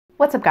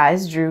What's up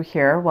guys, Drew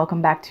here.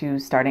 Welcome back to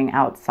Starting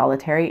Out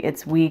Solitary.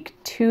 It's week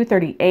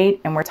 238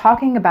 and we're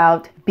talking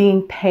about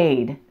being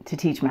paid to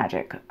teach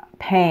magic,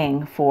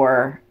 paying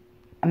for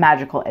a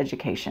magical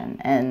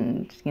education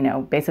and,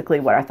 basically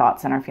what our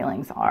thoughts and our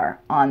feelings are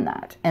on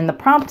that. And the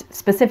prompt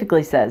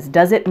specifically says,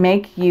 does it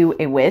make you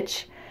a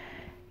witch?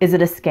 Is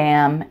it a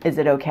scam? Is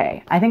it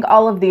okay? I think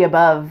all of the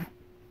above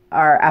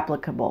are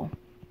applicable,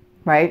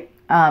 right?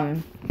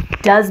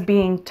 Does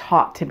being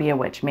taught to be a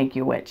witch make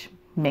you a witch?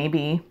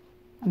 Maybe.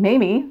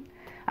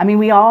 I mean,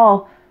 we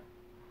all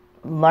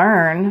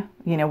learn,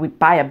 we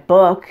buy a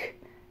book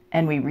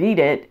and we read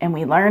it and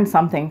we learn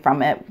something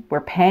from it.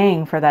 We're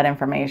paying for that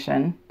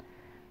information.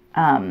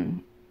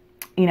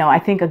 I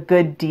think a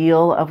good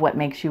deal of what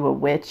makes you a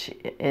witch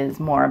is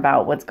more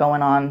about what's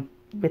going on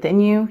within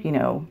you,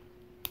 no.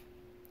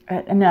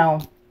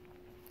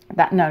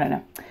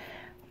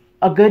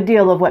 A good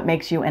deal of what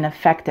makes you an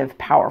effective,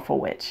 powerful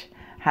witch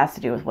has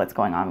to do with what's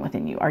going on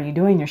within you. Are you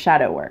doing your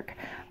shadow work?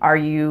 Are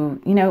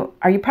you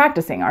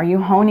practicing? Are you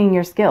honing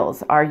your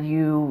skills? Are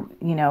you,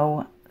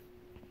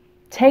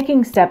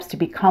 taking steps to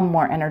become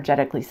more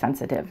energetically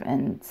sensitive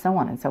and so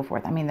on and so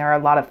forth? I mean, there are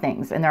a lot of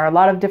things and there are a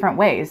lot of different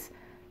ways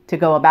to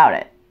go about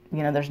it.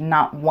 There's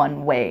not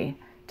one way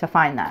to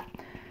find that.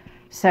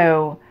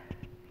 So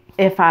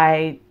if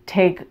I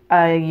take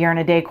a year and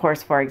a day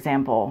course, for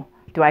example,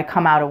 do I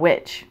come out a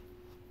witch?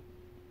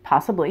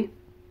 Possibly,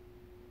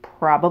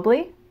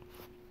 probably,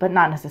 but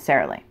not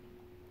necessarily.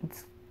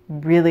 It's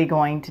really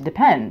going to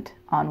depend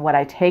on what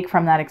I take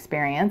from that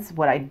experience,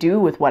 what I do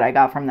with what I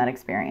got from that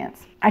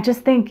experience. I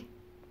just think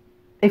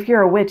if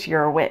you're a witch,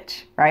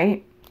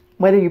 right?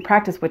 Whether you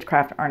practice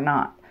witchcraft or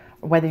not,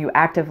 or whether you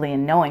actively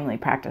and knowingly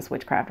practice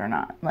witchcraft or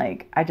not.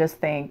 I just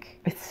think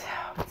it's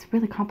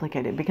really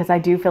complicated because I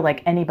do feel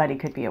like anybody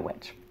could be a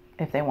witch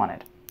if they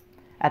wanted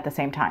at the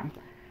same time.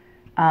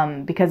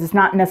 Because it's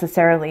not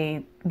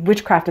necessarily,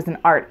 witchcraft is an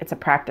art, it's a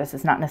practice.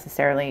 It's not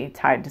necessarily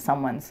tied to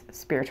someone's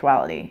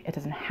spirituality. It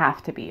doesn't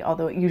have to be,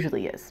 although it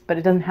usually is, but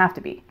it doesn't have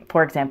to be.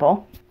 For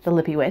example, the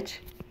Lippy Witch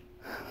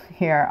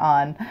here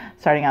on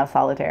Starting Out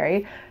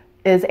Solitary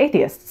is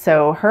atheist.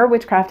 So her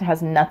witchcraft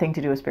has nothing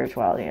to do with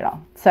spirituality at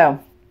all. So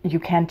you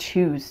can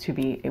choose to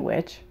be a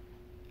witch.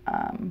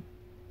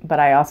 But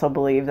I also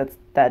believe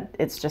that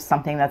it's just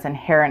something that's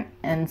inherent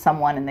in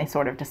someone and they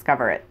sort of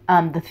discover it.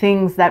 The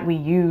things that we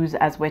use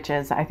as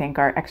witches, I think,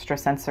 are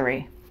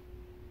extrasensory,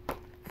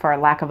 for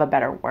lack of a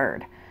better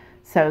word.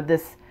 So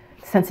this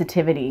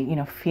sensitivity,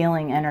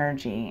 feeling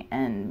energy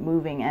and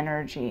moving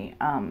energy,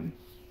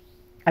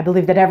 I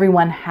believe that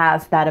everyone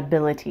has that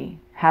ability,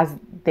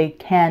 they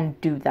can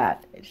do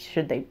that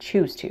should they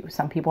choose to.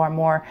 Some people are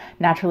more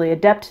naturally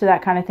adept to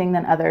that kind of thing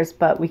than others,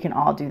 but we can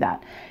all do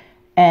that.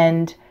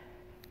 And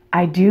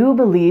I do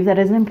believe that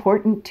it's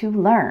important to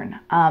learn.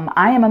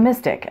 I am a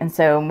mystic, and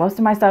so most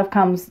of my stuff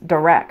comes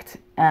direct.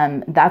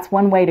 That's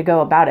one way to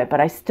go about it, but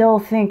I still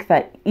think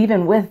that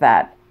even with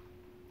that,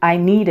 I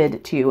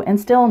needed to and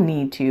still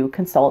need to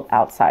consult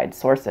outside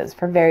sources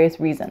for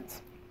various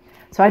reasons.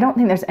 So I don't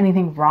think there's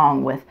anything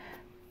wrong with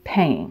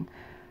paying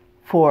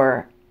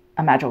for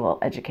a magical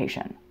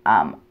education.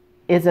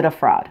 Is it a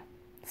fraud?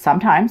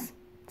 Sometimes.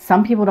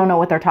 Some people don't know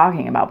what they're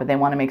talking about, but they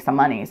want to make some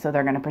money, so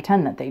they're going to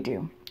pretend that they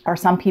do. Or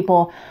some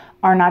people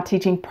are not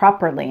teaching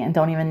properly and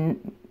don't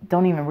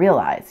even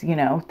realize,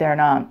 they're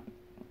not.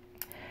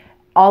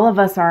 All of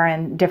us are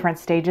in different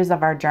stages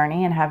of our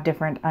journey and have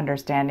different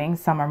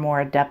understandings. Some are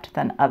more adept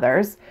than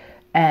others.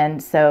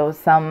 And so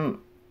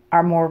some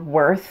are more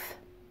worth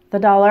the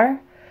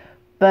dollar.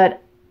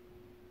 But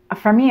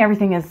for me,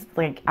 everything is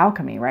like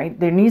alchemy, right?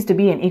 There needs to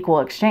be an equal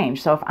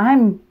exchange. So if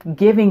I'm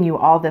giving you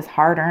all this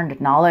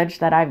hard-earned knowledge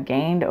that I've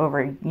gained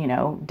over,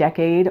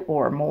 decade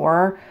or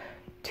more,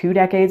 2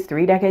 decades,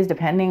 3 decades,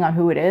 depending on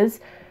who it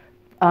is,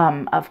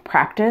 of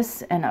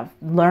practice and of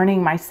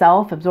learning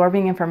myself,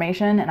 absorbing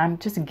information, and I'm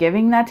just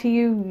giving that to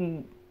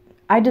you,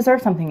 I deserve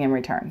something in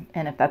return.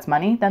 And if that's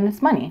money, then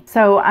it's money.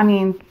 So, I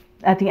mean,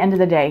 at the end of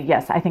the day,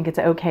 yes, I think it's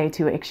okay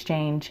to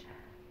exchange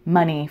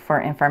money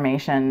for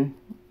information,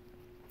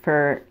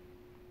 for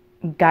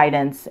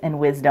guidance and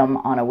wisdom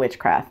on a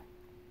witchcraft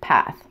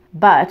path.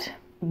 But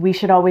we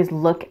should always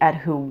look at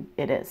who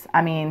it is.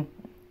 I mean,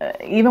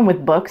 even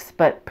with books,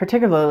 but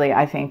particularly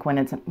I think when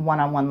it's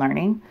one-on-one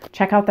learning,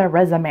 check out their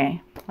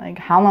resume. Like,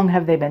 how long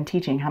have they been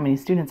teaching? How many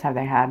students have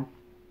they had?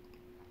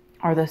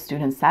 Are those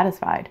students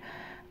satisfied?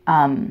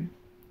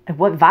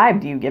 What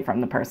vibe do you get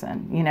from the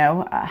person?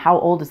 How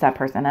old is that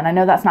person? And I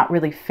know that's not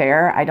really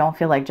fair. I don't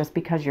feel like just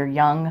because you're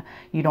young,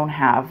 you don't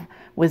have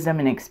wisdom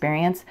and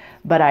experience,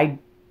 but I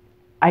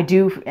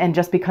do, and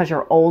just because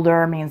you're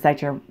older means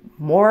that you're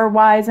more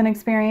wise and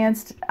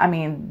experienced. I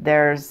mean,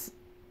 there's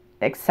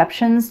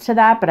exceptions to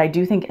that, but I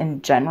do think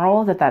in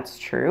general that that's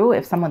true.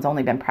 If someone's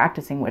only been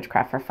practicing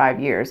witchcraft for 5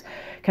 years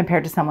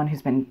compared to someone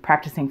who's been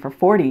practicing for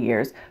 40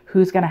 years,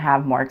 who's going to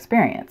have more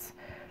experience?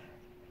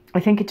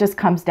 I think it just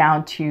comes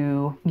down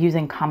to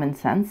using common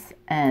sense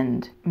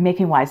and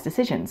making wise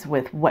decisions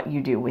with what you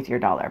do with your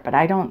dollar. But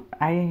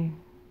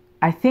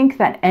I think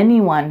that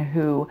anyone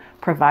who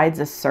provides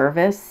a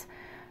service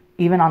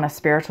even on a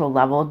spiritual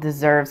level,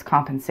 deserves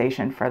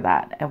compensation for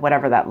that, and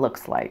whatever that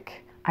looks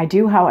like. I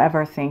do,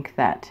 however, think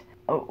that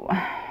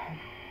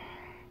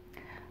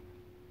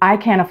I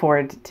can't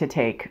afford to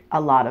take a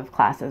lot of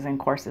classes and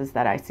courses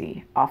that I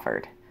see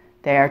offered.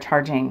 They are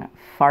charging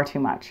far too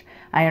much.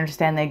 I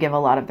understand they give a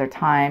lot of their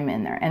time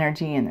and their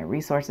energy and their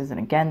resources and,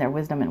 again, their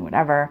wisdom and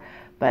whatever,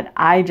 but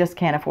I just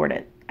can't afford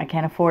it. I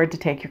can't afford to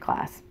take your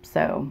class,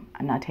 so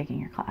I'm not taking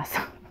your class.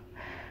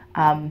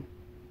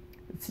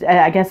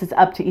 I guess it's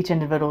up to each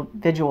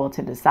individual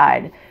to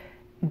decide.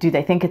 Do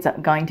they think it's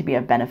going to be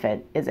a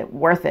benefit? Is it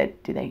worth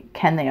it?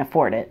 Can they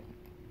afford it?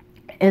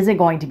 Is it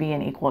going to be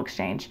an equal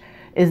exchange?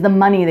 Is the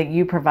money that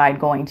you provide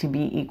going to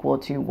be equal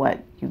to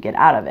what you get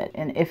out of it?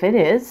 And if it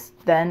is,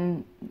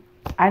 then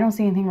I don't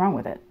see anything wrong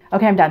with it.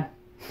 Okay, I'm done.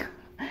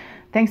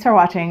 Thanks for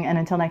watching, and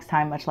until next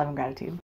time, much love and gratitude.